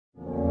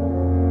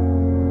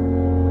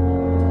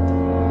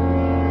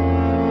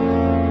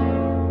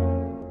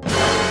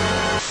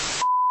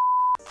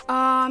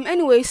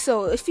Anyway,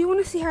 so if you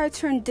want to see how I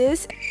turn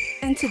this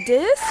into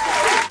this,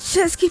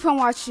 just keep on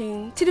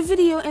watching to the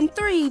video in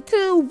 3,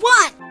 2,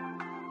 1.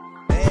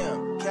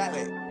 Damn, got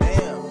it.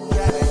 Damn,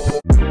 got it.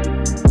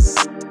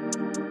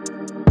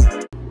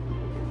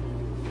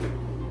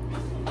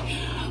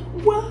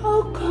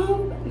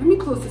 Welcome. Let me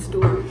close this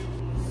door.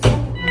 So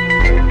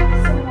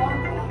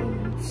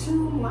welcome to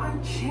my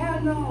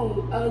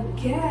channel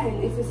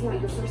again. If it's not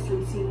your first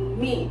time seeing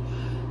me,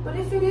 but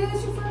if it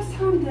is your first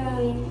time,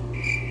 then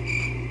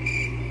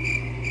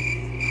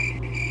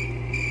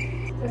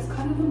that's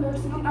kind of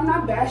embarrassing. I'm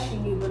not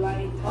bashing you, but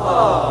like,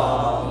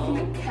 you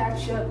can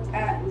catch up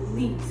at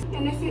least.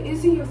 And if it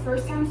isn't your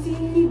first time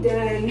seeing me,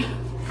 then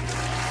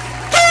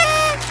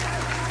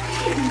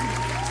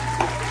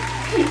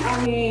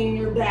I mean,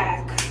 you're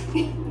back.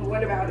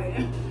 What about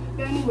it?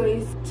 But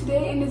anyways,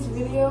 today in this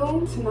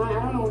video, tonight,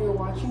 I don't know when you're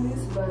watching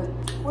this, but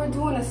we're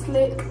doing a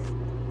slick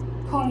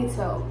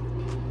ponytail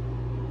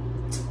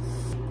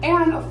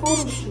and a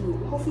photo shoot.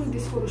 Hopefully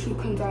this photo shoot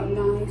comes out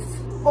nice.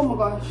 Oh my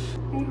gosh.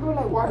 And you're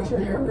like, why is your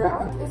hair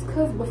wrapped? It's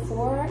because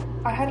before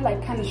I had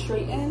like kind of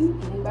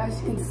straightened, and as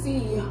you can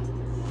see,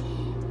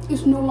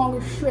 it's no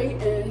longer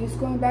straightened. It's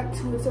going back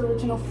to its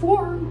original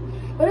form,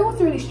 but it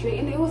wasn't really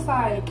straightened. It was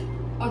like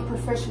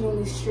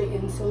unprofessionally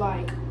straightened, so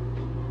like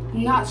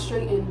not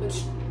straightened, but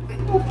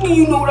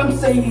you know what I'm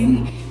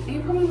saying. And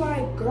you're probably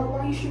like, girl, why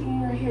are you straightening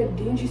your hair?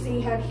 Didn't you say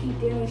you had heat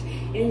damage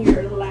in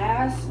your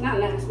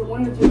but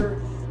one of your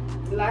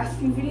last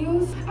few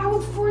videos? I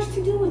was forced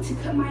to do it to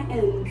cut my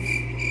ends.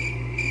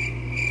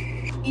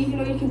 Even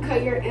though you can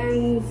cut your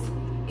ends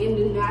in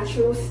the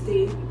natural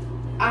state,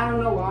 I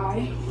don't know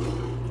why.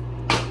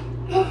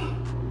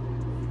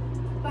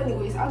 But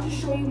anyways, I'll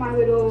just show you my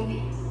little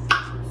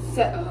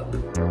setup.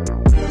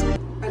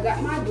 I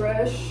got my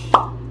brush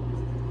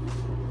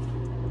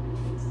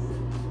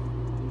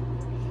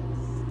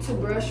to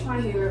brush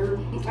my hair.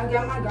 I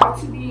got my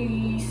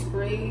Got2b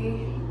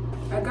spray.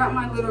 I got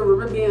my little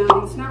rubber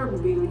bands, not rubber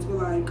bands, but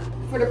like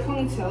for the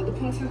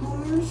ponytail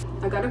holders.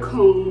 I got a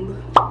comb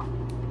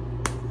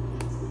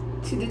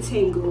to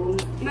detangle.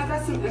 And I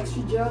got some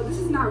extra gel. This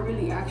is not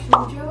really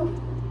actual gel.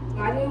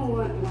 I didn't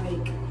want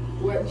like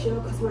wet gel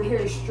because my hair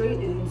is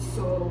straightened,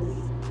 so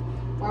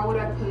why would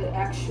I put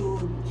actual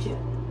gel?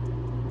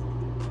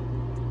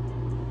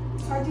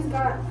 So I just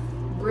got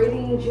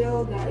braiding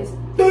gel that is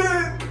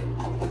thick.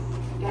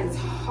 That is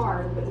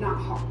hard, but not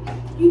hard.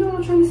 You know what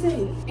I'm trying to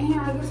say? And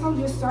yeah, I guess I'll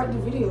just start the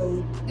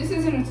video. This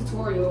isn't a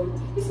tutorial.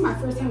 This is my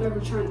first time ever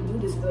trying to do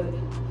this, but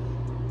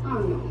I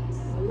don't know.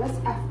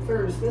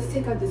 But let's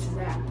take out this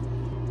wrap.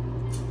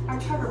 I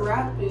try to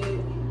wrap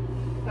it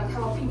like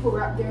how people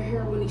wrap their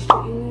hair when they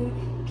straighten it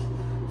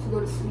to go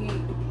to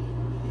sleep.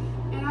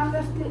 And I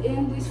left it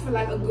in this for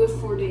like a good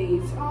 4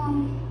 days.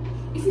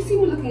 If you see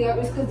me looking up,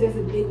 it's because there's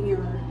a big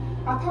mirror.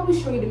 I'll probably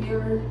show you the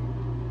mirror.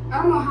 I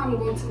don't know how I'm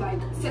going to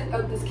like set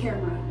up this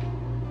camera.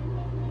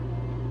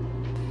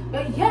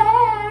 But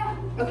yeah!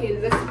 Okay,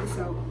 let's get this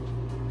out.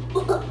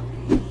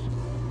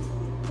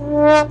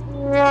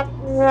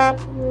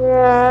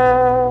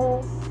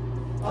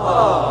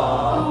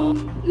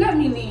 Let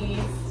me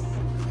leave.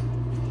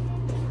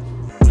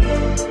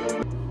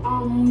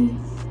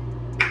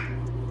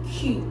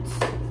 Cute.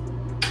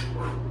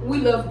 We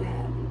love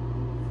that.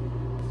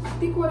 I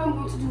think what I'm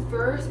going to do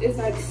first is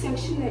like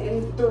section it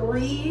in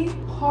 3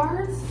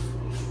 parts.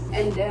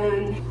 And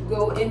then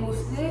go in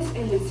with this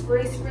and then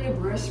spray,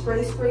 brush,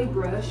 spray,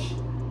 brush,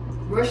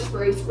 brush,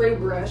 spray,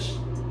 brush,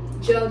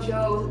 gel,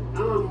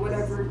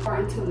 whatever,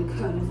 until it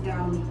comes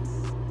down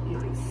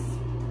nice.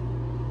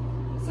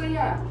 So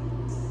yeah,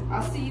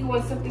 I'll see you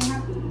when something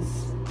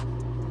happens.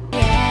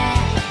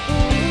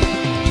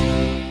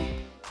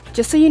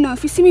 Just so you know,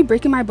 if you see me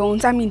breaking my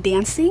bones, I mean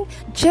dancing,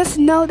 just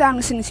know that I'm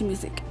listening to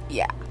music.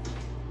 Yeah.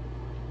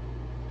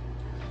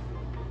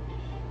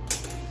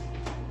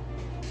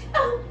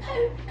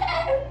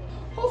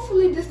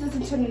 Hopefully this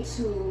doesn't turn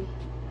into,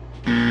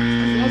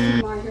 most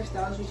of my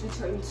hairstyles usually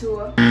turn into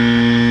a.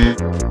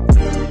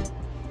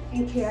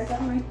 Okay, I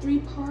got my 3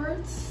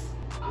 parts.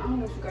 I don't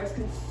know if you guys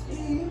can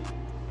see.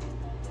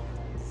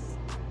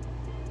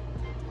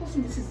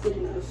 Hopefully this is good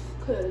enough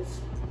because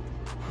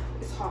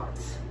it's hot.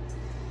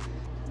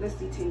 Let's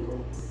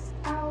detangle.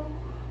 Ow.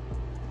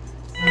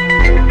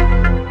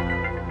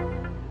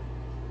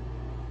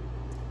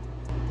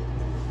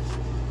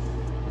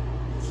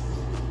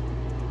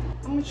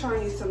 I'm gonna try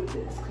and use some of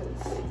this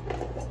because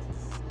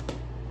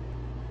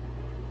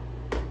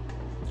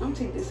I don't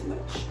take this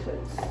much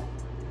because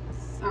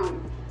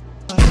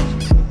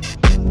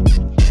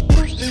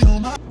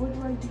what do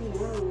I do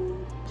now?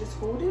 Just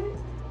hold it?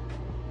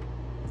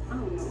 I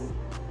don't know.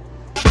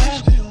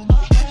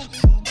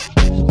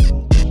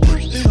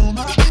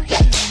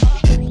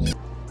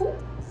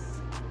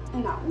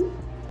 No.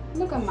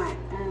 Look at my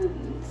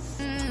ends.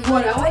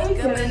 What else? Wait.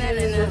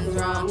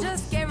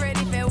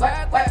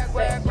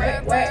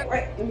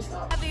 Let me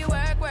stop.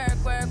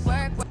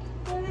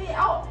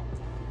 Out.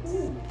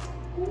 Ooh.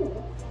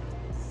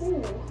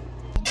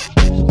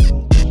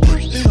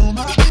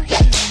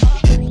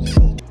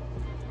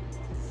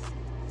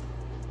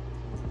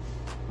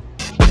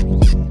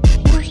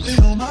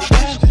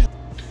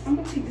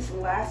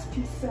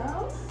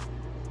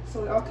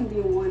 so it all can be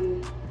in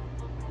one.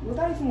 Will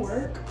that even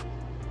work?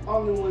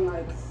 All in one,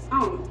 like, I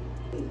don't know.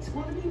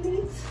 Will it be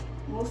neat?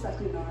 Most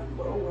likely not,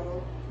 but oh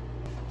well.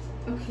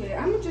 Okay,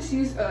 I'm gonna just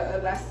use a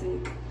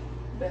elastic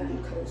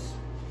band because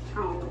I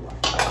don't know why.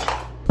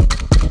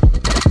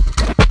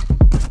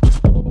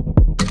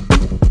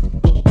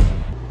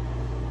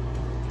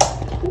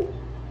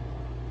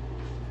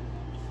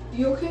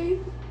 You okay?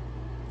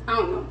 I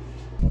don't know.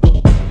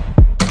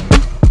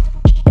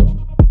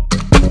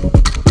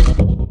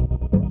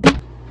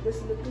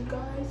 This liquid,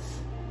 guys,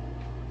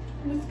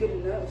 it's good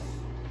enough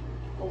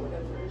or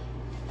whatever.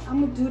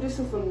 I'm gonna do this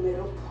with a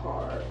middle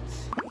part.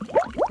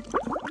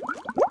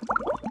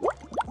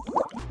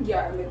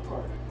 Yeah, a middle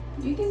part.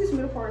 Do you think this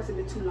middle part is a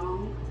bit too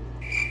long?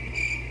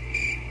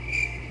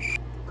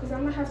 Because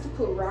I'm gonna have to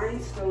put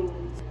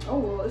rhinestones. Oh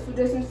well, if it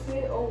doesn't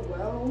fit, oh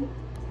well.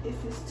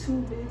 If it's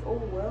too big,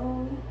 oh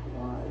well.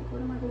 Like,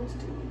 what am I going to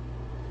do?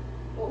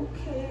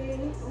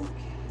 Okay,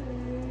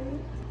 okay.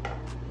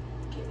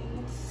 Getting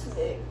it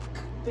slick.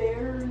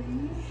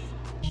 Barely.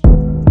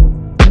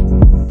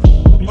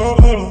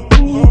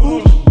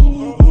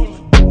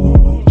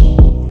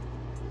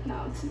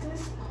 Now to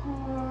this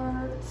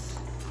part.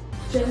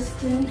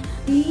 Justin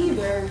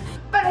Bieber.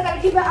 But I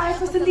gotta keep an eye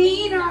for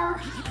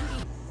Selena.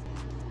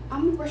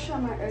 I'm gonna brush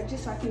out my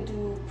edges so I can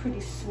do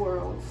pretty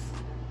swirls.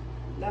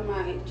 That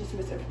might just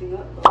mess everything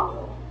up, but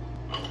well.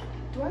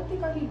 Do I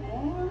think I need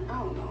more? I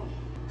don't know.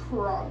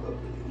 Probably.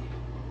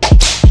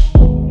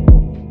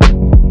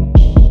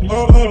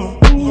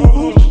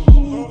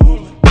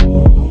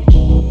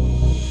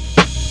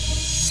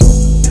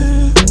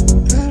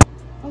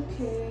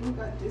 Okay, we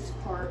got this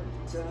part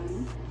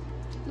done.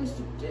 Let's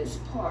do this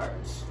part.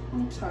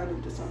 I'm tired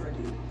of this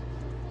already.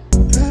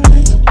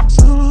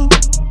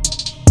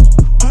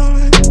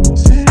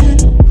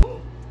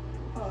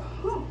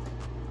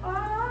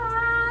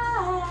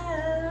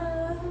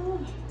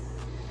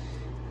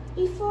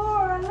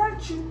 Before I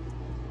let you.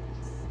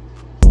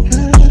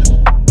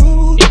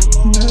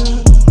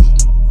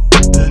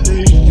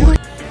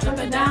 Drop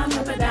it down,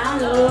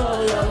 low,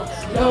 low,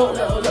 low,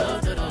 low, low.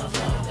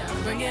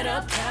 Bring it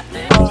up,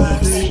 Captain.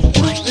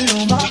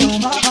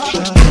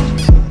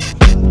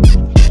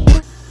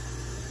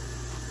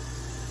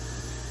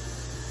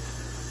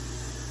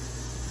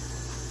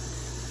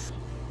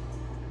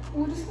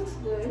 Oh, this looks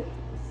good.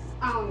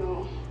 I don't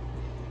know.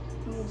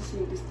 I'm gonna just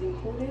make this thing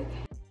hold it.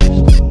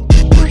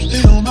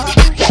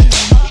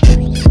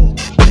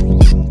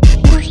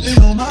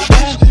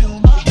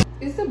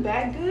 Is the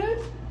bag good?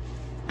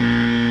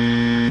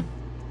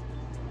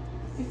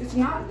 If it's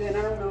not, then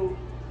I don't know.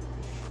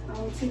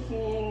 I'm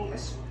taking a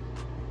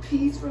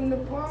piece from the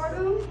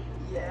bottom.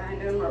 Yeah,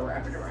 and then I'm gonna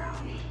wrap it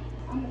around.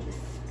 I'm gonna just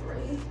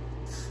spray.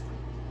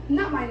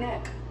 Not my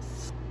neck.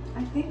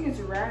 I think it's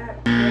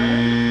wrapped,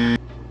 right?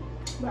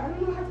 But I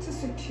don't know how to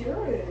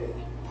secure it.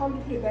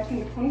 Probably put it back in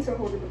the ponytail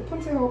holder, but the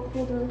ponytail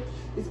holder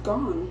is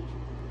gone.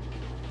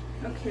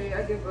 Okay,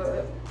 I give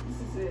up.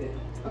 This is it.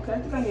 Okay, I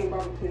think I need a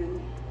bobby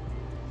pin.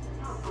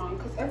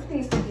 Because everything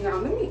is sticking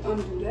out. Let me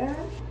undo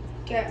that.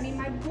 Got me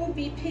my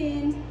bobby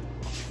pin.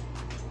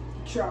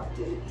 Dropped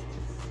it.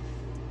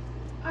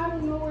 I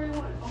don't know where it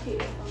went. Okay,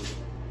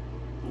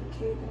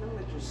 okay, then I'm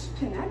gonna just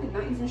pin. I did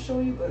not even show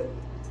you, but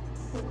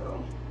we'll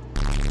go.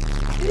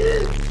 I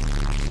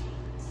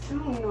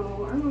don't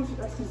know. I don't know if you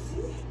guys can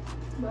see,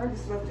 but I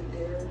just left it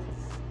there.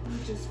 I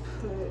just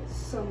put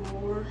some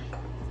more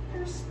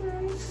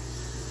hairspray.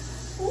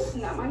 Oh,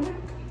 not my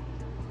neck.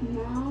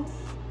 Now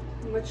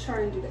I'm gonna try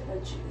and do the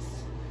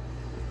edges.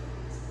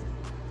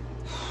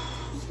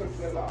 It's gonna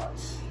be a lot.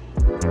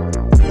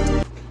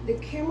 The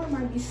camera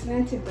might be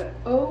slanted, but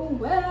oh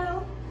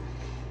well.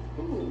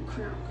 Ooh,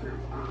 cramp.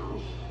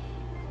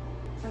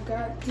 I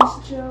got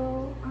this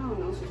gel. I don't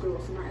know if it's gonna go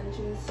for my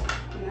edges.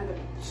 And I got a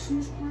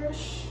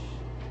toothbrush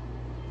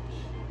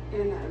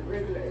and a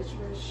regular edge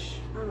brush.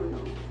 I don't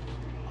know.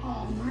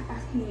 Oh, my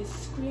acne is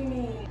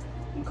screaming.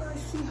 You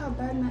guys see how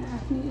bad my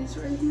acne is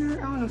right here?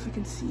 I don't know if you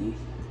can see.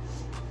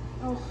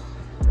 Oh.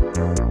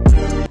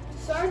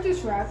 So I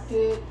just wrapped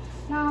it.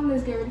 Now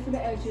let's get ready for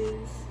the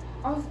edges.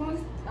 I was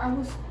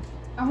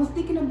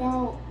thinking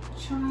about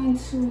trying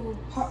to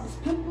pop this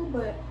pimple,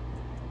 but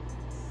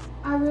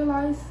I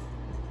realized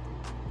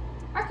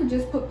I could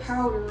just put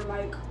powder,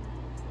 like,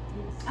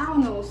 I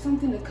don't know,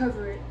 something to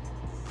cover it.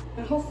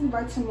 And hopefully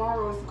by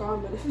tomorrow it's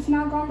gone. But if it's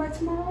not gone by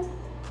tomorrow,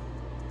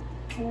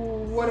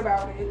 what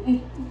about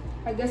it?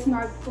 I guess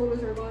my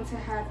photos are going to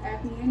have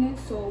acne in it,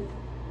 so,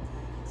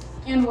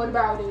 and what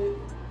about it?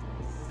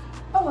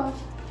 Oh well.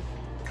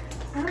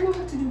 I don't know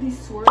how to do these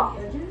swirly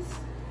edges,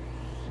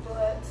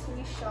 but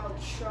we shall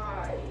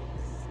try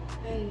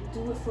and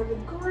do it for the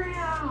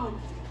gram.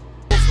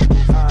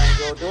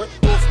 Go do it.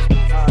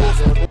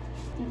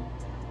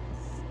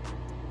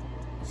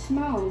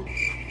 Smell.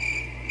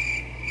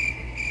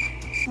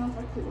 Smells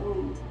like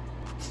cologne.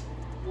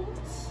 What?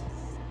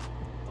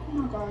 Oh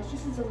my gosh,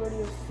 this is already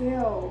a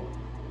fail.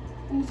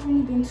 And it's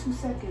only been 2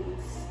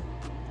 seconds.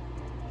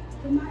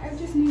 But my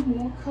edges need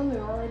more color,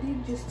 or are they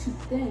just too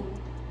thin?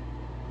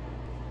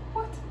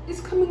 What?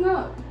 It's coming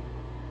up.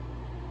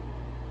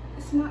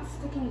 It's not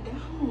sticking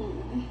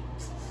down.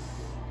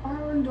 I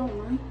already don't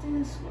like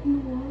this. What in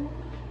the world?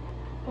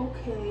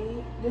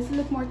 Okay, does it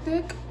look more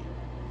thick?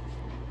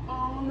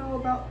 I don't know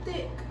about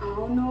thick. I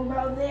don't know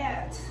about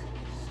that.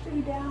 Stay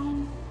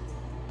down.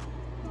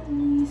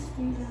 Please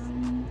stay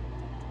down.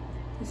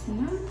 It's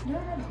not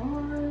that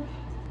hard.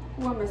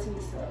 Oh, I'm messing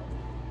this up.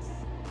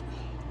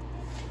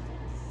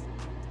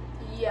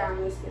 Yeah, I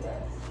messed it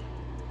up.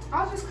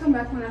 I'll just come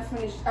back when I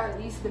finish at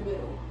least the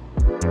middle.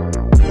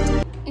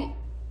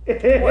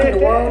 What in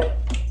the world?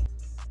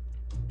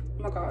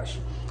 Oh my gosh.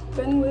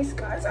 But anyways,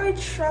 guys, I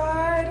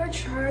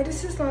tried.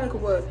 This is like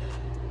what?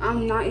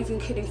 I'm not even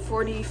kidding,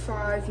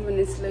 45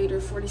 minutes later,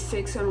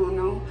 46, I don't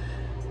know.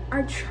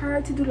 I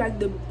tried to do like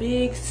the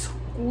big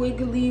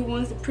squiggly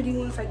ones, the pretty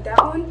ones like that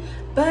one,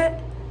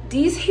 but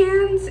these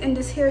hands and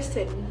this hair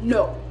said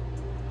no.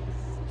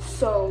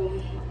 So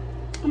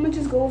I'm gonna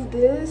just go with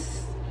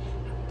this,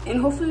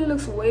 and hopefully it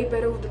looks way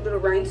better with the little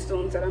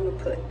rhinestones that I'm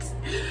gonna put.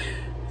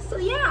 So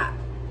yeah,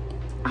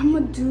 I'm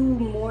gonna do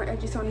more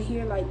edges on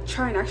here, like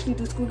try and actually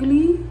do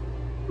squiggly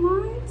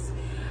lines,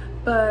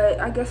 but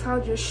I guess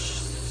I'll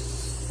just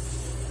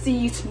see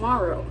you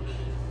tomorrow.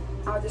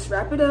 I'll just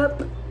wrap it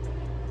up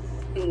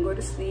and go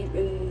to sleep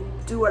and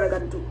do what I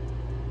gotta do.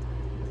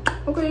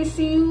 Okay,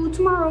 see you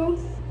tomorrow.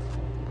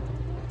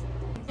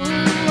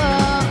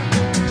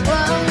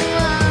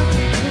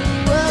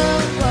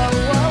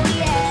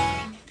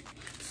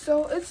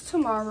 So it's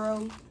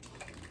tomorrow.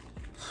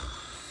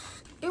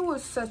 It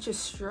was such a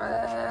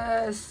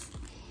stress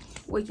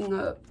waking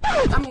up.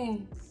 I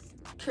mean,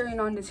 carrying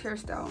on this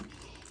hairstyle.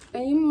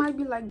 And you might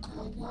be like,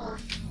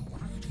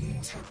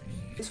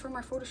 it's for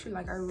my photo shoot,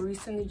 like I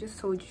recently just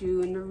told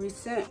you in the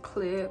recent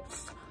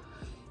clips.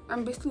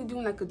 I'm basically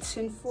doing like a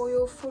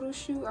tinfoil photo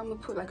shoot. I'm gonna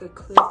put like a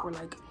clip or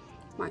like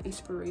my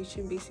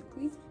inspiration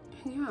basically.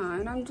 Yeah,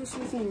 and I'm just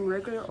using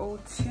regular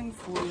old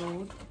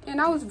tinfoil.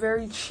 And I was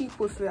very cheap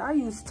with it. I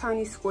used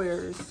tiny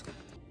squares.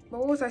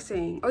 But what was I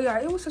saying? Oh yeah,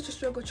 it was such a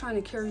struggle trying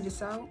to carry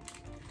this out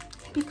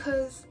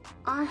because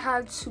I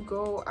had to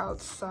go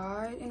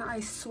outside and I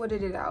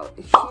sweated it out.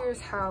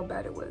 Here's how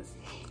bad it was.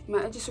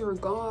 My edges were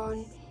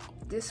gone.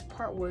 This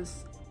part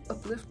was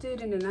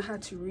uplifted and then I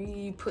had to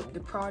re-put the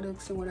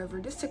products and whatever.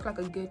 This took like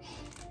a good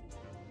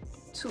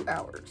 2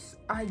 hours.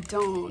 I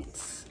don't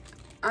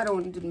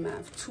want to do the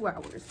math. 2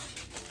 hours.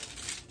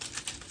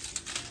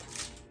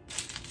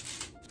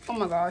 Oh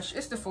my gosh,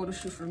 it's the photo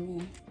shoot for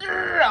me.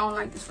 I don't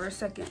like this for a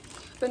second.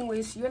 But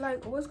anyways, you're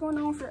like, what's going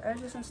on with your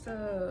edges and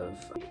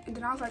stuff? And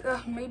then I was like,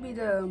 maybe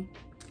the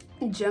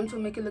gems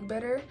will make it look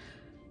better.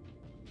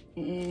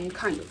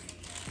 Kind of.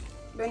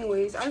 But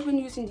anyways, I've been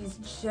using these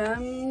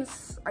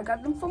gems. I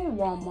got them from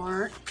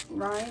Walmart,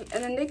 right?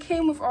 And then they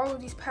came with all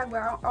of these packs,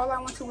 but all I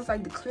wanted was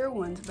like the clear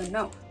ones. But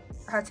no,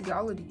 I had to get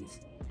all of these.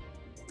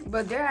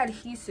 But they're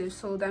adhesive,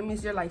 so that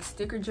means they're like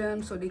sticker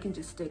gems, so they can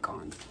just stick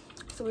on.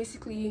 So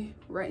basically,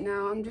 right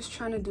now, I'm just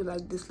trying to do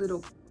like this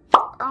little,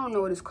 I don't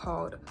know what it's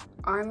called,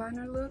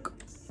 eyeliner look.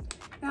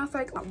 And I was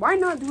like, why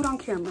not do it on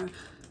camera?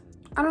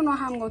 I don't know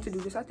how I'm going to do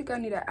this. I think I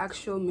need an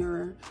actual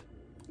mirror.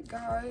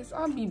 Guys,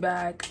 I'll be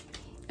back.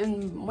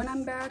 And when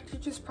I'm back, you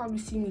just probably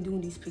see me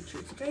doing these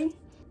pictures, okay?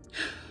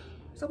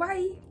 So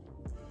bye.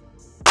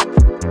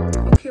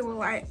 Okay,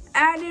 well, I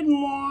added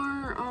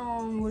more,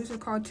 what is it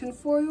called,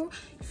 tinfoil.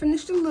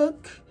 Finished the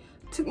look.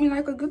 Took me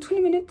like a good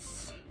 20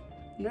 minutes.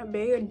 Not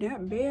bad,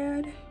 not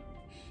bad.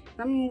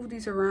 I'm gonna move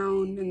these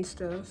around and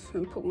stuff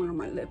and put one on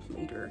my lip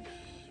later.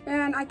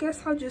 And I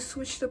guess I'll just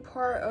switch the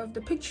part of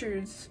the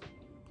pictures.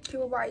 Okay,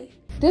 well, bye.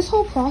 This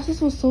whole process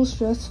was so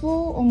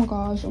stressful. Oh my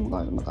gosh, oh my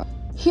gosh, oh my gosh.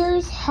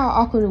 Here's how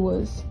awkward it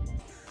was.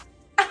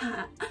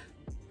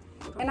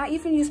 And I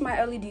even used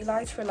my LED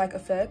lights for like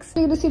effects.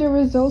 You're gonna see the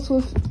results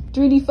with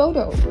 3D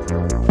photos.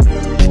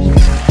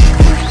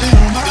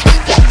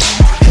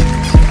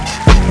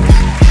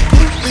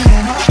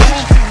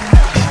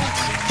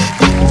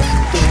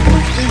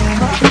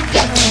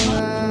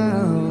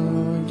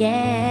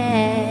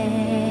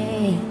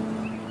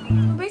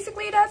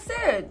 Basically, that's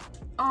it.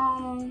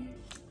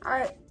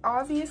 I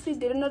obviously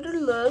did another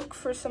look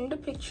for some of the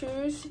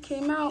pictures. It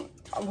came out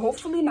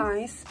hopefully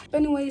nice. But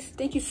anyways,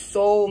 thank you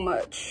so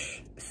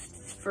much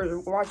for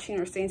watching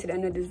or staying to the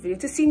end of this video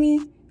to see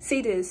me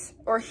say this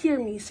or hear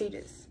me say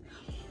this.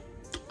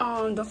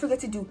 Don't forget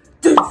to do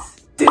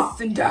this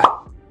and that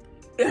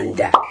and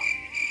that.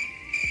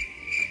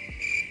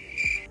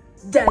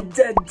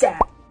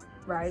 That,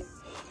 right?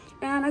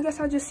 And I guess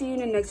I'll just see you in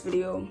the next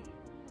video.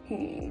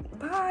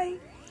 Bye.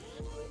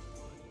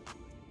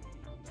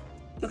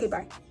 Okay,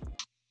 bye.